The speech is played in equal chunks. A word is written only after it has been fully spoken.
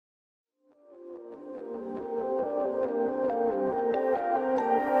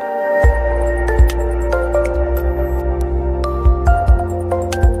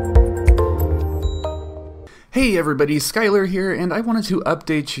everybody, Skyler here, and I wanted to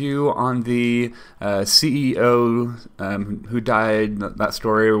update you on the CEO who died. That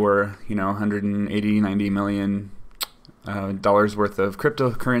story where, 180, 90 million dollars worth of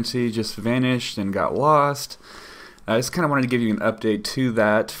cryptocurrency just vanished and got lost. I just kind of wanted to give you an update to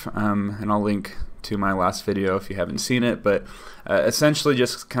that, and I'll link to my last video if you haven't seen it, but essentially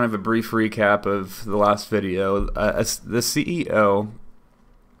just kind of a brief recap of the last video. The CEO,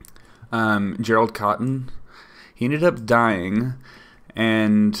 Gerald, he ended up dying,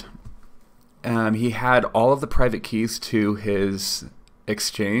 and he had all of the private keys to his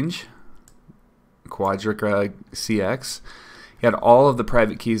exchange, QuadrigaCX. He had all of the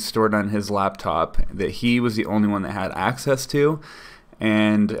private keys stored on his laptop that he was the only one that had access to,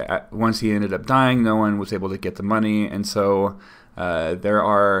 and once he ended up dying, no one was able to get the money, and so there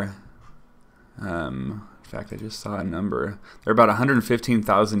are... in fact, I just saw a number. There are about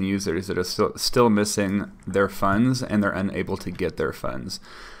 115,000 users that are still missing their funds, and they're unable to get their funds.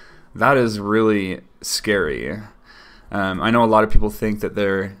 That is really scary. I know a lot of people think that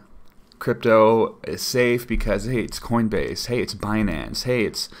their crypto is safe because, hey, it's Coinbase, hey, it's Binance, hey,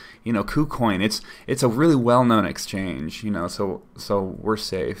 it's KuCoin. It's a really well-known exchange, so we're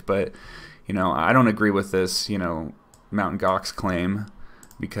safe. But I don't agree with this, Mt. Gox claim,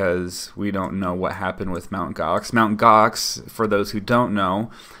 because we don't know what happened with Mt. Gox. Mt. Gox, for those who don't know,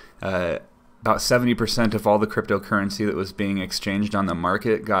 about 70% of all the cryptocurrency that was being exchanged on the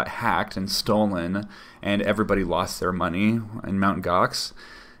market got hacked and stolen, and everybody lost their money in Mt. Gox.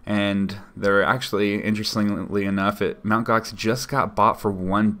 And they're actually, interestingly enough, Mt. Gox just got bought for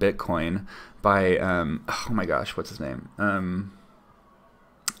 1 Bitcoin by, oh my gosh, what's his name?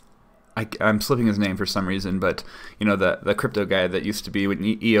 I'm slipping his name for some reason, but the crypto guy that used to be with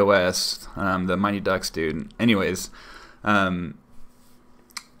EOS, the Mighty Ducks dude. Anyways,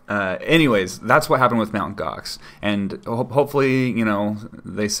 that's what happened with Mt. Gox, and hopefully,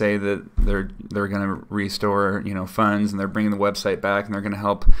 they say that they're gonna restore, funds, and they're bringing the website back, and they're gonna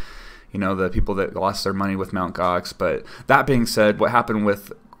help, the people that lost their money with Mt. Gox. But that being said, what happened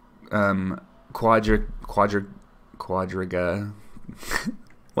with Quadriga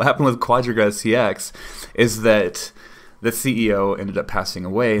what happened with QuadrigaCX is that the CEO ended up passing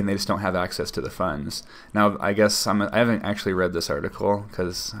away, and they just don't have access to the funds. Now, I guess I haven't actually read this article,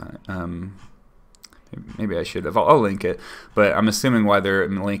 because maybe I should have. I'll link it, but I'm assuming why they're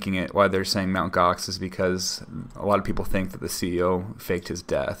linking it, why they're saying Mt. Gox, is because a lot of people think that the CEO faked his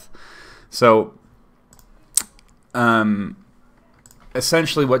death. So,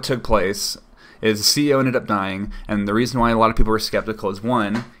 essentially what took place is the CEO ended up dying, and the reason why a lot of people were skeptical is,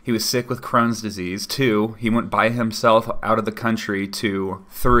 1, he was sick with Crohn's disease, 2, he went by himself out of the country, to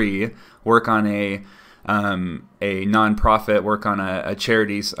 3, work on a non-profit, work on a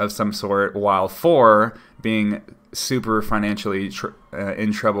charity of some sort, while 4, being super financially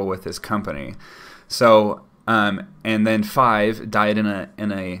in trouble with his company. So, and then 5, died in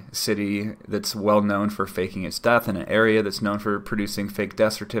a city that's well known for faking its death, in an area that's known for producing fake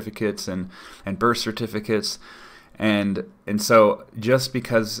death certificates and birth certificates, and so just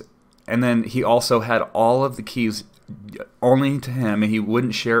because, and then he also had all of the keys only to him, and he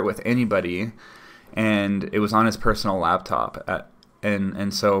wouldn't share it with anybody, and it was on his personal laptop.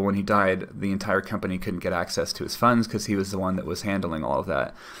 And so when he died, the entire company couldn't get access to his funds because he was the one that was handling all of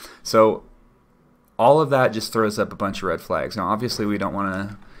that. So all of that just throws up a bunch of red flags. Now, obviously, we don't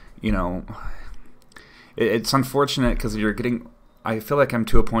want to, it's unfortunate because you're getting, I feel like I'm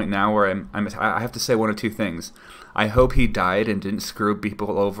to a point now where I have to say one of two things. I hope he died and didn't screw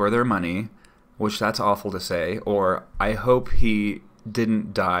people over their money, which that's awful to say, or I hope he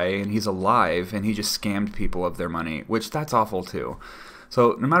didn't die and he's alive and he just scammed people of their money, which that's awful too.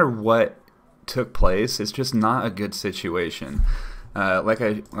 So no matter what took place, it's just not a good situation. Like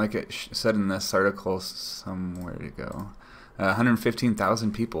I said in this article, somewhere to go,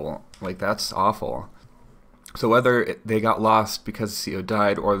 115,000 people, like, that's awful. So whether they got lost because the CEO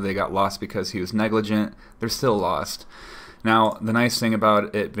died or they got lost because he was negligent, they're still lost. Now, the nice thing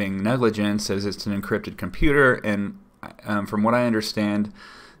about it being negligence is it's an encrypted computer, and from what I understand,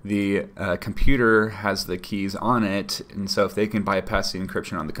 the computer has the keys on it, and so if they can bypass the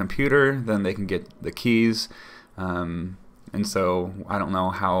encryption on the computer, then they can get the keys. And so I don't know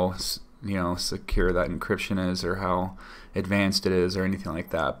how secure that encryption is, or how advanced it is, or anything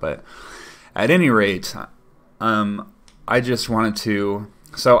like that. But at any rate, I just wanted to.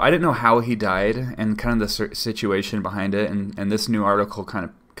 So I didn't know how he died and kind of the situation behind it, and this new article kind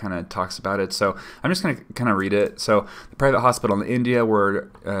of talks about it. So I'm just going to kind of read it. So the private hospital in India where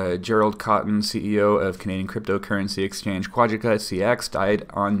Gerald, CEO of Canadian cryptocurrency exchange QuadrigaCX, died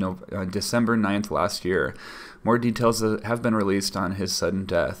on December 9th last year. More details have been released on his sudden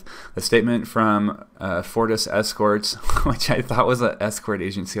death. A statement from Fortis Escorts, which I thought was an escort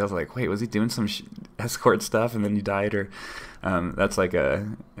agency. I was like, wait, was he doing some escort stuff and then he died? Or that's like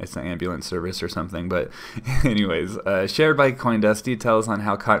it's an ambulance service or something. But anyways, shared by CoinDesk details on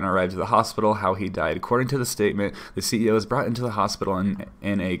how Cotton arrived at the hospital, how he died. According to the statement, the CEO was brought into the hospital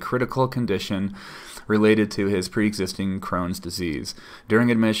in a critical condition related to his pre-existing Crohn's disease. During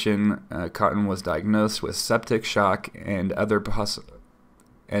admission, Cotton was diagnosed with septic shock and other possibly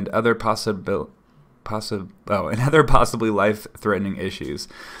life-threatening issues.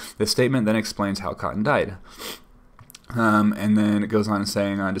 The statement then explains how Cotton died. And then it goes on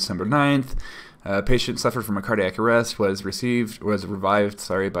saying on December 9th, a patient suffered from a cardiac arrest, was revived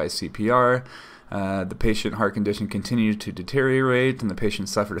by CPR. The patient heart condition continued to deteriorate, and the patient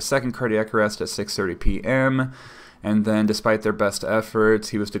suffered a second cardiac arrest at 6:30 p.m. And then, despite their best efforts,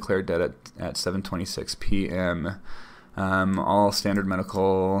 he was declared dead at 7:26 p.m. All standard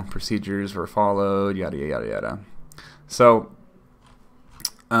medical procedures were followed, yada, yada, yada. So,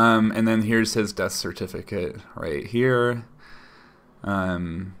 and then here's his death certificate right here.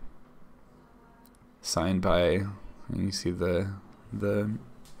 Signed by, and you see the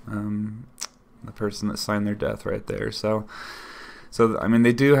person that signed their death right there. So I mean,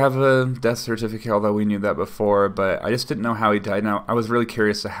 they do have a death certificate, although we knew that before, but I just didn't know how he died. Now, I was really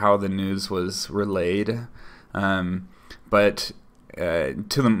curious to how the news was relayed, but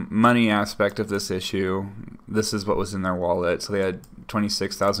to the money aspect of this issue, this is what was in their wallet. So they had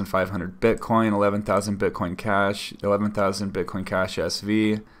 26,500 Bitcoin, 11,000 Bitcoin Cash, 11,000 Bitcoin Cash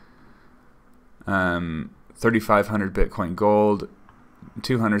SV, 3,500 Bitcoin Gold,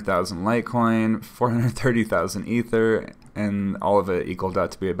 200,000 Litecoin, 430,000 Ether, and all of it equaled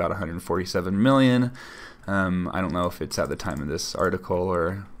out to be about 147 million. I don't know if it's at the time of this article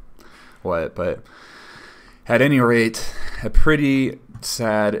or what, but at any rate, a pretty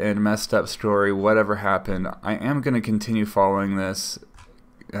sad and messed up story, whatever happened. I am going to continue following this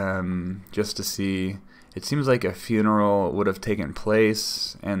just to see. It seems like a funeral would have taken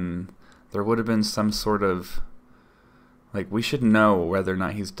place and there would have been some sort of, like, we should know whether or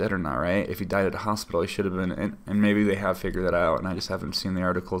not he's dead or not, right? If he died at a hospital, he should have been, and maybe they have figured that out, and I just haven't seen the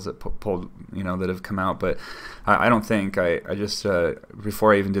articles that pulled, that have come out. But I don't think I just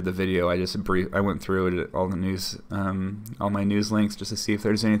before I even did the video, I went through it, all the news, all my news links, just to see if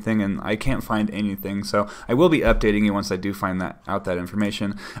there's anything, and I can't find anything. So I will be updating you once I do find that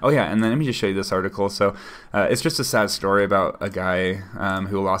information. Oh yeah, and then let me just show you this article. So it's just a sad story about a guy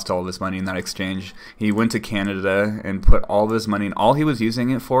who lost all of his money in that exchange. He went to Canada and put all of his money, and all he was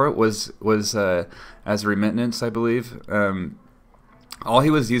using it for was as remittance, I believe. All he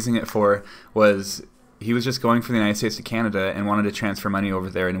was using it for was he was just going from the United States to Canada and wanted to transfer money over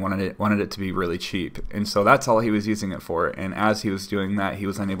there and wanted it to be really cheap, and so that's all he was using it for. And as he was doing that, he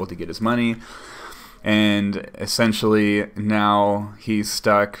was unable to get his money, and essentially now he's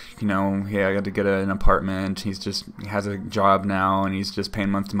stuck. He had to get an apartment. He has a job now, and he's just paying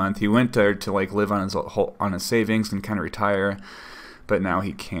month to month. He went there to like live on his savings and kind of retire, but now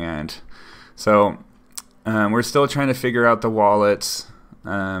he can't. So we're still trying to figure out the wallets.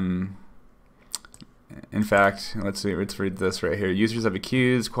 In fact, let's read this right here. Users have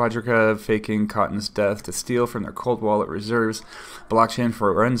accused Quadriga of faking Cotton's death to steal from their cold wallet reserves. Blockchain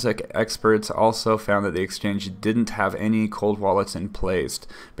forensic experts also found that the exchange didn't have any cold wallets in place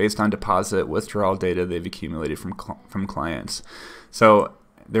based on deposit withdrawal data they've accumulated from clients. So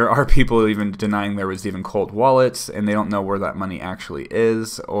there are people even denying there was even cold wallets, and they don't know where that money actually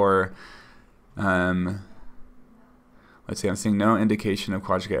is, or let's see, I'm seeing no indication of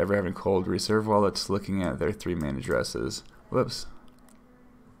Quadriga ever having cold reserve wallets looking at their 3 main addresses. Whoops.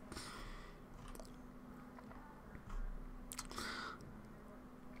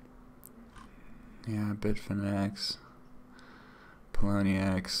 Yeah, Bitfinex,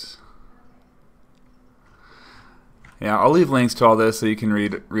 Poloniex. Yeah, I'll leave links to all this so you can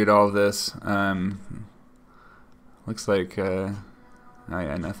read all of this. Looks like, oh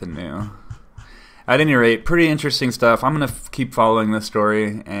yeah, nothing new. At any rate, pretty interesting stuff. I'm going to keep following this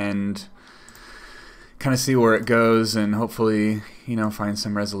story and kind of see where it goes, and hopefully, find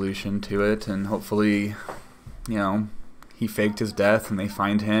some resolution to it, and hopefully, he faked his death and they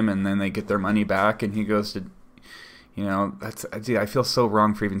find him and then they get their money back and he goes to, dude, I feel so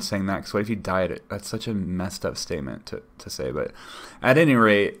wrong for even saying that, because what if he died? That's such a messed up statement to say. But at any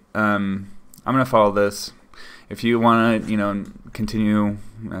rate, I'm going to follow this. If you want to, continue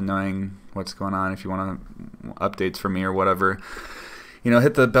knowing what's going on, if you want updates from me or whatever,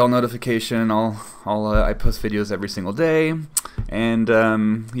 hit the bell notification. I post videos every single day, and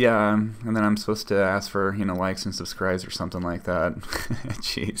yeah, and then I'm supposed to ask for likes and subscribes or something like that.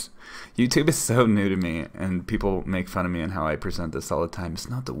 Jeez, YouTube is so new to me, and people make fun of me and how I present this all the time. It's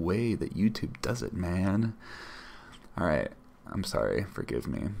not the way that YouTube does it, man. All right, I'm sorry. Forgive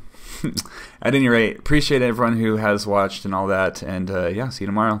me. At any rate, appreciate everyone who has watched and all that, and yeah, see you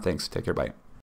tomorrow. Thanks. Take care. Bye.